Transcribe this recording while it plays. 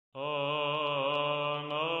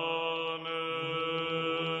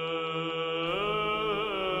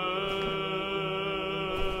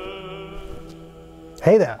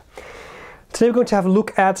Hey there! Today we're going to have a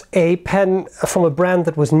look at a pen from a brand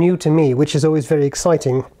that was new to me, which is always very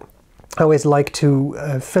exciting. I always like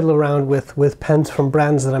to fiddle around with pens from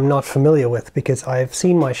brands that I'm not familiar with, because I've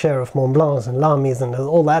seen my share of Mont Blancs and Lamis and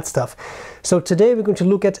all that stuff. So today we're going to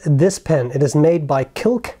look at this pen. It is made by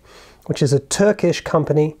Kilk, which is a Turkish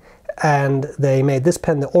company, and they made this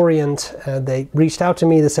pen, the Orient. They reached out to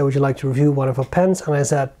me, they said, would you like to review one of our pens? And I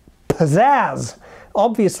said, pizzazz!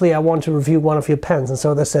 Obviously I want to review one of your pens. And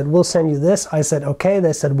so they said, we'll send you this. I said, okay.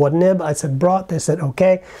 They said, what nib? I said, B.R.E. They said,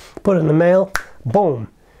 okay. Put it in the mail. Boom.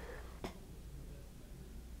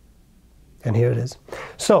 And here it is.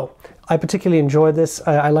 So I particularly enjoyed this.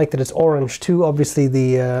 I like that it's orange too, obviously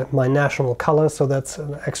my national color, so that's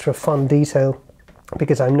an extra fun detail,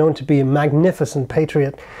 because I'm known to be a magnificent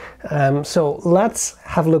patriot. So let's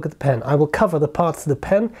have a look at the pen. I will cover the parts of the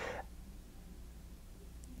pen.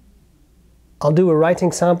 I'll do a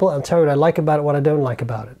writing sample. I'll tell you what I like about it, what I don't like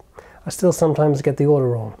about it. I still sometimes get the order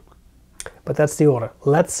wrong, but that's the order.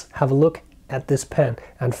 Let's have a look at this pen.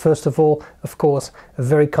 And first of all, of course, a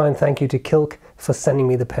very kind thank you to Kilk for sending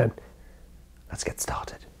me the pen. Let's get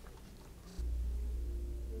started.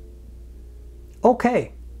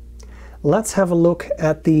 Okay, let's have a look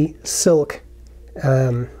at the Silk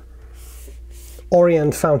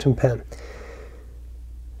Orient fountain pen.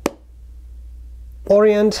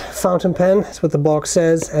 Orient fountain pen is what the box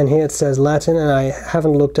says, and here it says Latin, and I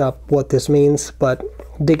haven't looked up what this means, but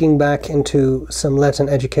digging back into some Latin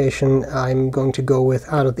education, I'm going to go with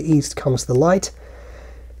out of the east comes the light.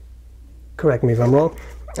 Correct me if I'm wrong.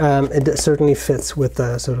 It certainly fits with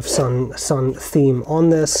the sort of sun theme on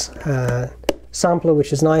this. Sampler,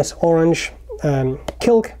 which is nice, orange.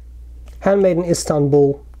 Kilk, handmade in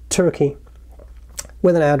Istanbul, Turkey,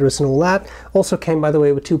 with an address and all that. Also came, by the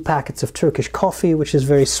way, with 2 packets of Turkish coffee, which is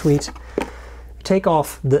very sweet. Take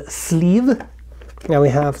off the sleeve. Now we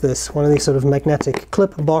have this, one of these sort of magnetic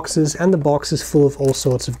clip boxes, and the box is full of all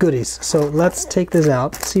sorts of goodies. So let's take this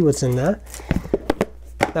out, see what's in there.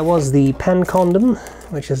 That was the pen condom,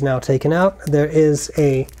 which is now taken out. There is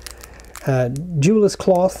a jeweler's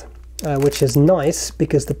cloth, which is nice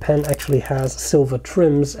because the pen actually has silver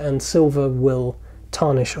trims, and silver will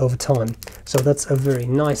tarnish over time. So that's a very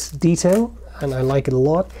nice detail, and I like it a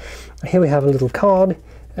lot. Here we have a little card,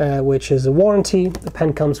 which is a warranty. The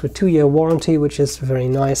pen comes with 2-year warranty, which is very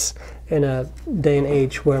nice in a day and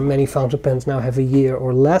age where many fountain pens now have a year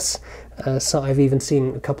or less. So I've even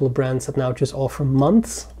seen a couple of brands that now just offer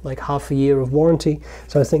months, like half a year of warranty.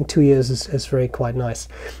 So I think 2 years is very quite nice.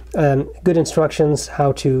 Good instructions,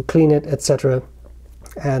 how to clean it, etc.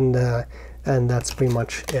 And that's pretty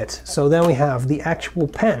much it. So then we have the actual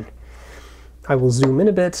pen. I will zoom in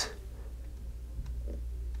a bit.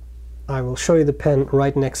 I will show you the pen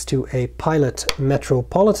right next to a Pilot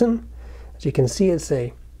Metropolitan. As you can see, it's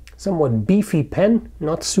a somewhat beefy pen,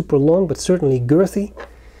 not super long, but certainly girthy.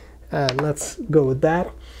 Let's go with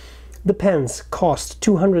that. The pens cost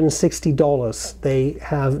 $260. They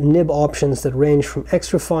have nib options that range from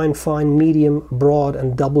extra fine, fine, medium, broad,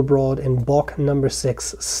 and double broad in Bock No.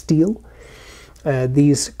 6 steel.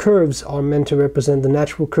 These curves are meant to represent the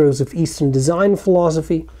natural curves of Eastern design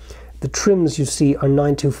philosophy. The trims you see are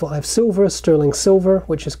 925 silver, sterling silver,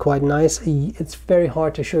 which is quite nice. It's very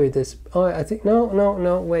hard to show you this. Oh, I think, no,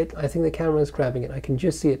 wait, I think the camera is grabbing it. I can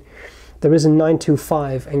just see it. There is a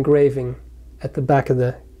 925 engraving at the back of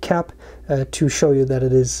the cap to show you that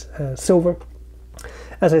it is silver.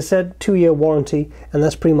 As I said, 2-year warranty, and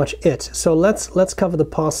that's pretty much it. So let's cover the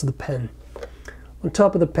parts of the pen. On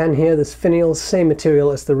top of the pen here, this finial, same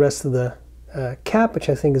material as the rest of the cap, which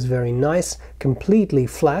I think is very nice, completely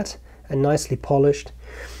flat and nicely polished.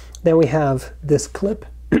 Then we have this clip,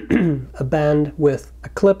 a band with a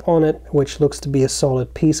clip on it, which looks to be a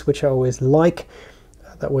solid piece, which I always like.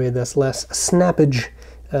 That way there's less snappage.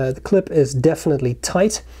 The clip is definitely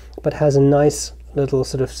tight, but has a nice little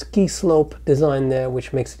sort of ski slope design there,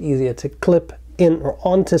 which makes it easier to clip in or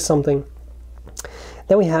onto something.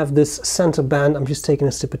 Then we have this center band. I'm just taking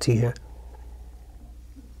a sip of tea here.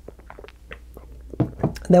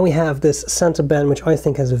 Then we have this center band, which I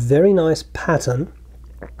think has a very nice pattern,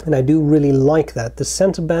 and I do really like that. The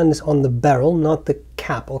center band is on the barrel, not the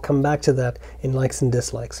cap. I'll come back to that in likes and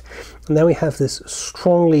dislikes. And then we have this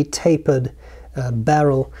strongly tapered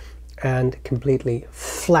barrel and completely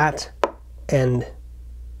flat end.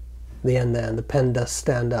 The end there, and the pen does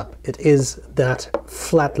stand up. It is that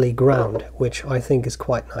flatly ground, which I think is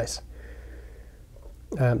quite nice.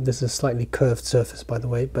 This is a slightly curved surface, by the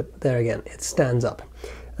way, but there again, it stands up.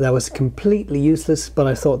 That was completely useless, but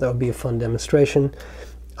I thought that would be a fun demonstration.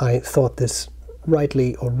 I thought this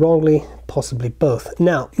rightly or wrongly, possibly both.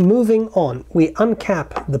 Now, moving on, we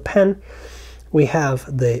uncap the pen. We have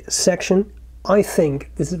the section. I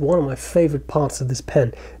think this is one of my favorite parts of this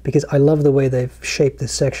pen because I love the way they've shaped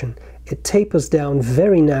this section. It tapers down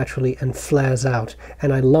very naturally and flares out,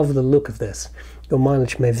 and I love the look of this. Your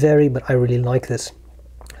mileage may vary, but I really like this.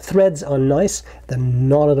 Threads are nice. They're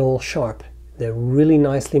not at all sharp. They're really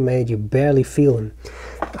nicely made. You barely feel them.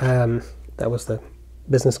 That was the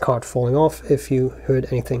business card falling off, if you heard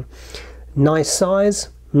anything. Nice size,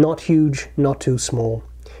 not huge, not too small.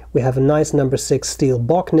 We have a nice number 6 steel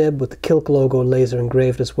BOK nib with the Kilk logo laser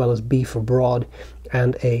engraved, as well as B for broad,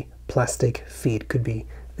 and a plastic feed, could be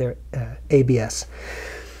their ABS.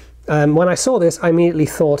 When I saw this, I immediately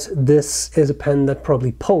thought this is a pen that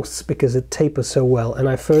probably posts because it tapers so well, and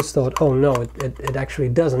I first thought, oh no, it actually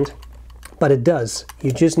doesn't, but it does.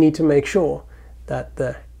 You just need to make sure that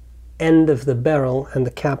the end of the barrel and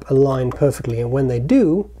the cap align perfectly, and when they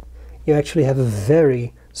do, you actually have a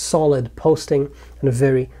very solid posting and a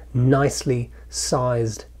very nicely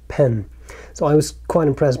sized pen. So I was quite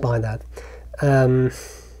impressed by that.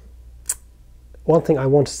 One thing I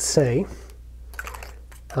wanted to say,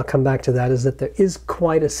 I'll come back to that, is that there is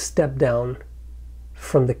quite a step down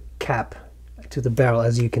from the cap to the barrel,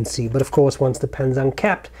 as you can see, but of course once the pen's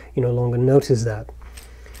uncapped you no longer notice that.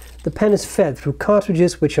 The pen is fed through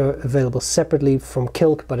cartridges which are available separately from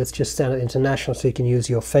Kilk, but it's just standard international, so you can use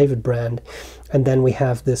your favorite brand. And then we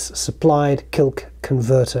have this supplied Kilk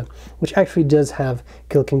converter, which actually does have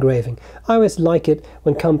Kilk engraving. I always like it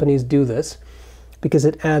when companies do this because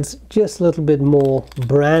it adds just a little bit more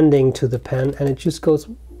branding to the pen, and it just goes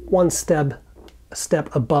one step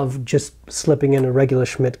above just slipping in a regular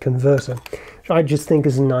Schmidt converter, which I just think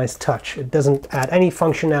is a nice touch. It doesn't add any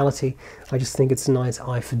functionality, I just think it's a nice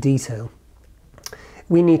eye for detail.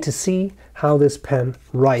 We need to see how this pen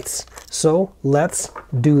writes, so let's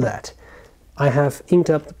do that. I have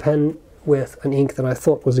inked up the pen with an ink that I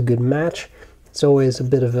thought was a good match. It's always a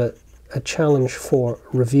bit of a challenge for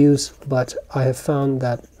reviews, but I have found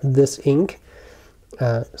that this ink,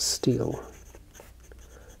 Steel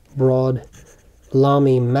Broad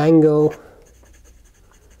Lamy Mango,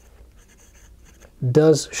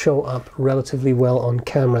 does show up relatively well on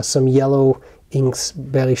camera. Some yellow inks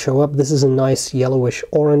barely show up. This is a nice yellowish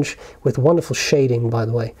orange with wonderful shading, by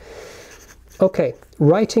the way. Okay,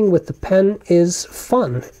 writing with the pen is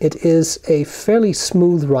fun. It is a fairly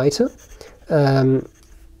smooth writer.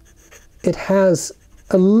 It has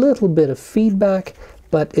a little bit of feedback,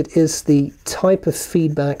 but it is the type of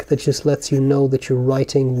feedback that just lets you know that you're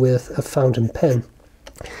writing with a fountain pen.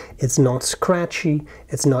 It's not scratchy,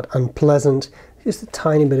 it's not unpleasant, just a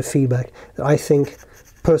tiny bit of feedback that I think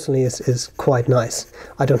personally is quite nice.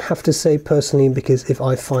 I don't have to say personally, because if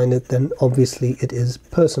I find it, then obviously it is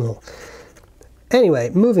personal.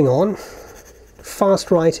 Anyway, moving on.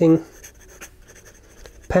 Fast writing.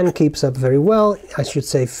 Pen keeps up very well. I should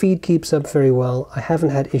say feed keeps up very well. I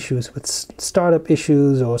haven't had issues with startup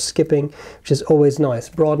issues or skipping, which is always nice.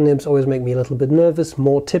 Broad nibs always make me a little bit nervous.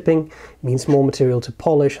 More tipping means more material to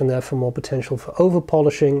polish and therefore more potential for over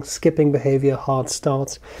polishing, skipping behavior, hard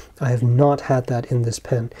starts. I have not had that in this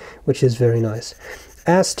pen, which is very nice.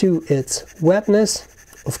 As to its wetness,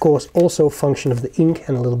 of course also function of the ink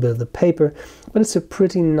and a little bit of the paper, but it's a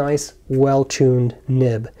pretty nice, well-tuned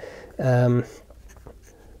nib.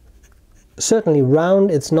 Certainly round,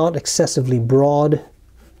 it's not excessively broad.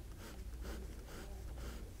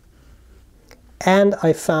 And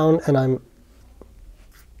I found, and I'm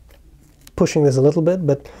pushing this a little bit,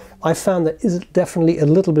 but I found there is definitely a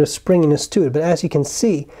little bit of springiness to it. But as you can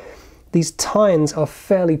see, these tines are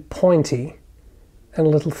fairly pointy and a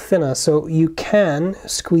little thinner, so you can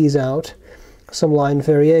squeeze out some line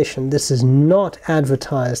variation. This is not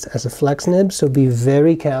advertised as a flex nib, so be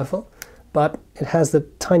very careful. But it has the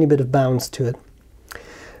tiny bit of bounce to it.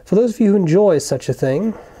 For those of you who enjoy such a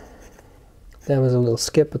thing, there was a little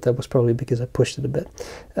skip, but that was probably because I pushed it a bit.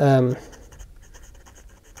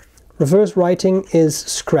 Reverse writing is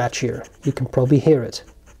scratchier. You can probably hear it.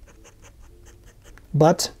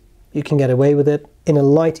 But you can get away with it. In a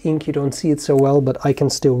light ink you don't see it so well, but I can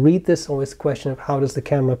still read this. Always a question of how does the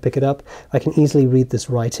camera pick it up. I can easily read this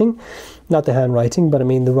writing. Not the handwriting, but I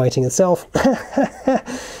mean the writing itself.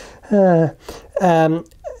 And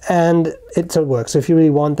it still works. So if you really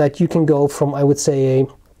want that, you can go from, I would say,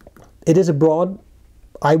 it is a broad.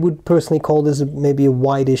 I would personally call this maybe a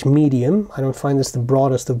wideish medium. I don't find this the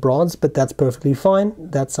broadest of broads, but that's perfectly fine.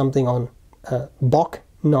 That's something on BOK,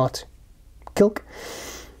 not Kilk.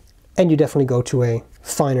 And you definitely go to a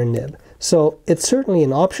finer nib. So it's certainly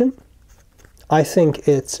an option. I think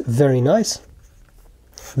it's very nice.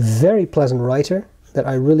 very pleasant writer that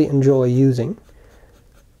I really enjoy using.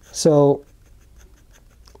 So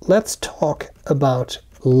let's talk about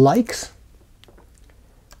likes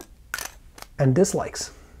and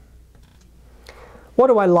dislikes. What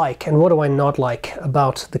do I like and what do I not like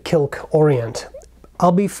about the Kilk Orient?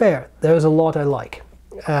 I'll be fair, there's a lot I like.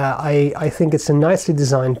 I think it's a nicely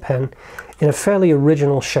designed pen in a fairly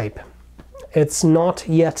original shape. It's not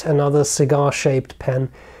yet another cigar-shaped pen.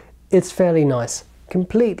 It's fairly nice.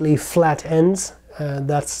 Completely flat ends.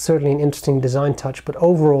 That's certainly an interesting design touch, but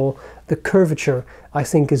overall the curvature I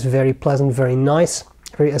think is very pleasant, very nice,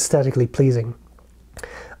 very aesthetically pleasing.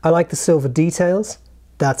 I like the silver details.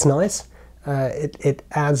 That's nice. It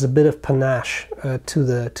adds a bit of panache to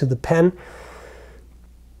the pen.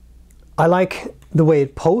 I like the way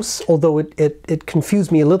it posts, although it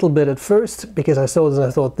confused me a little bit at first, because I saw this and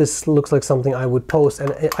I thought this looks like something I would post,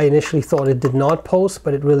 and I initially thought it did not post,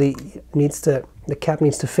 but it really needs to, the cap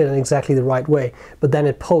needs to fit in exactly the right way, but then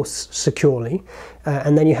it posts securely,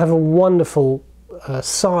 and then you have a wonderful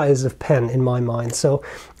size of pen in my mind, so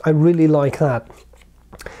I really like that.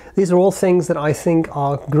 These are all things that I think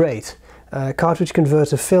are great. Cartridge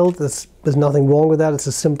converter filled, there's nothing wrong with that. It's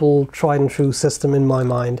a simple tried and true system in my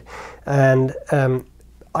mind. And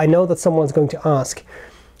I know that someone's going to ask,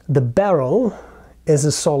 the barrel is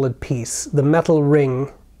a solid piece. The metal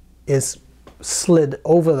ring is slid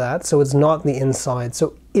over that, so it's not the inside.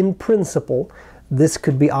 So in principle, this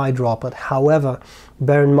could be eyedroppered. However,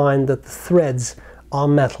 bear in mind that the threads are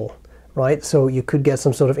metal, right? So you could get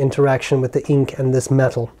some sort of interaction with the ink and this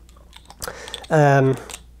metal.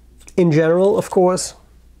 In general, of course,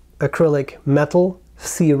 acrylic metal,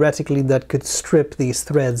 theoretically that could strip these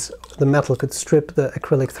threads, the metal could strip the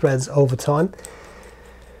acrylic threads over time.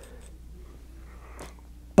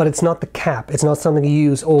 But it's not the cap, it's not something you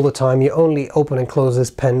use all the time. You only open and close this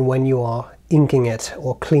pen when you are inking it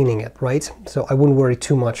or cleaning it, right? So I wouldn't worry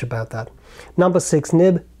too much about that. Number 6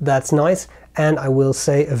 nib, that's nice, and I will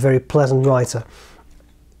say a very pleasant writer.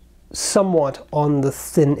 Somewhat on the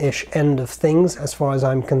thin-ish end of things as far as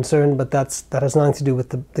I'm concerned, but that has nothing to do with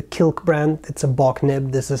the Kilk brand. It's a B.R.E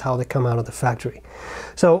nib. This is how they come out of the factory.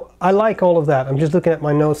 So I like all of that. I'm just looking at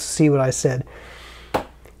my notes to see what I said.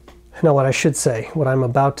 No, what I should say, what I'm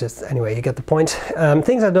about to, anyway, you get the point.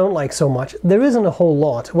 Things I don't like so much, there isn't a whole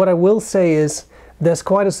lot. What I will say is there's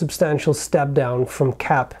quite a substantial step down from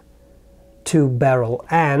cap to barrel,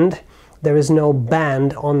 and there is no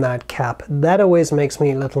band on that cap. That always makes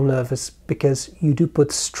me a little nervous, because you do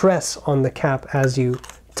put stress on the cap as you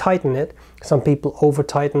tighten it. Some people over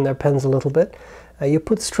tighten their pens a little bit. You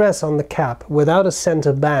put stress on the cap without a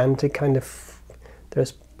center band to kind of,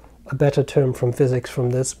 there's a better term from physics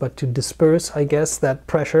from this, but to disperse, I guess, that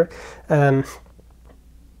pressure. A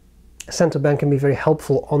center band can be very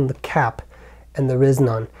helpful on the cap, and there is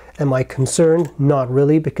none. Am I concerned? Not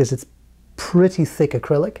really, because it's pretty thick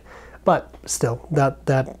acrylic. But still,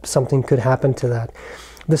 that something could happen to that.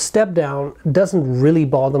 The step down doesn't really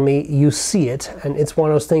bother me. You see it, and it's one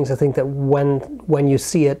of those things I think that when you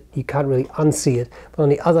see it, you can't really unsee it. But on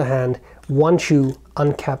the other hand, once you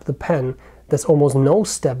uncap the pen, there's almost no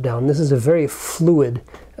step down. This is a very fluid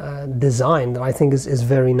design that I think is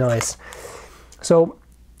very nice. So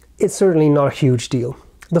it's certainly not a huge deal.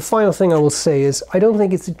 The final thing I will say is I don't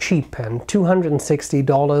think it's a cheap pen.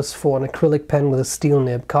 $260 for an acrylic pen with a steel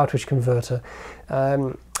nib, cartridge converter,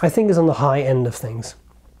 I think is on the high end of things.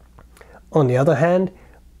 On the other hand,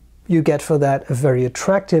 you get for that a very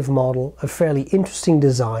attractive model, a fairly interesting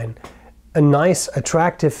design, a nice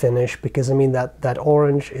attractive finish, because I mean that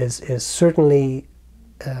orange is certainly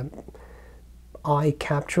eye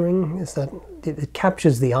capturing. Is that it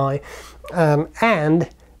captures the eye, and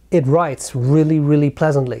it writes really, really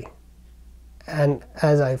pleasantly. And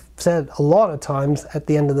as I've said a lot of times, at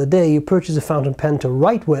the end of the day, you purchase a fountain pen to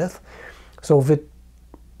write with. So if it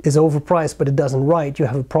is overpriced but it doesn't write, you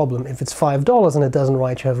have a problem. If it's $5 and it doesn't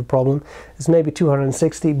write, you have a problem. It's maybe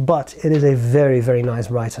 $260, but it is a very, very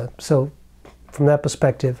nice writer. So from that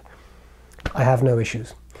perspective, I have no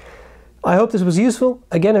issues. I hope this was useful.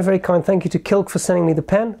 Again, a very kind thank you to Kilk for sending me the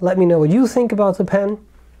pen. Let me know what you think about the pen.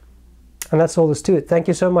 And that's all there's to it. Thank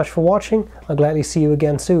you so much for watching. I'll gladly see you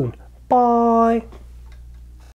again soon. Bye!